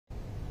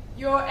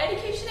Your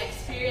education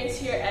experience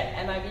here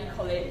at MIB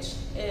College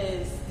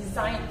is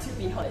designed to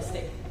be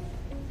holistic.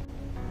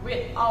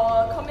 With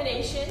our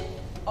combination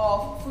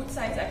of food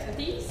science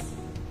expertise,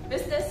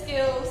 business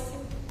skills,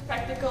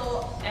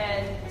 practical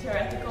and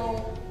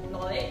theoretical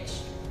knowledge,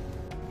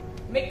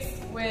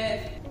 mixed with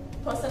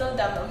personal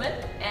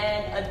development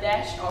and a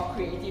dash of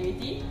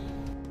creativity,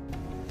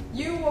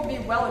 you will be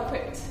well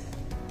equipped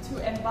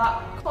to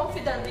embark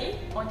confidently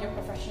on your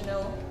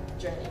professional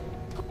journey.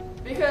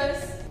 Because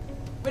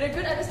with a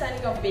good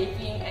understanding of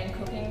baking and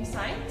cooking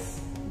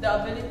science, the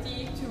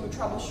ability to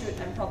troubleshoot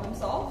and problem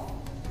solve,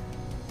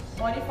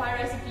 modify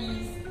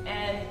recipes,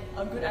 and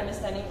a good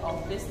understanding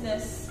of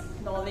business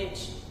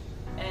knowledge,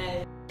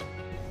 and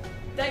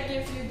that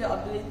gives you the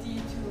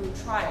ability to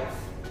thrive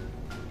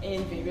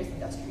in various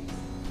industries.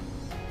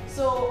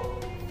 So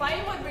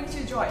find what brings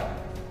you joy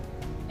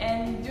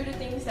and do the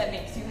things that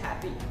makes you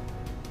happy,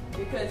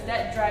 because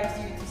that drives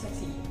you to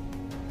succeed.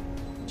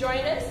 Join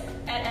us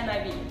at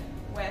MIB,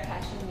 where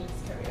passion meets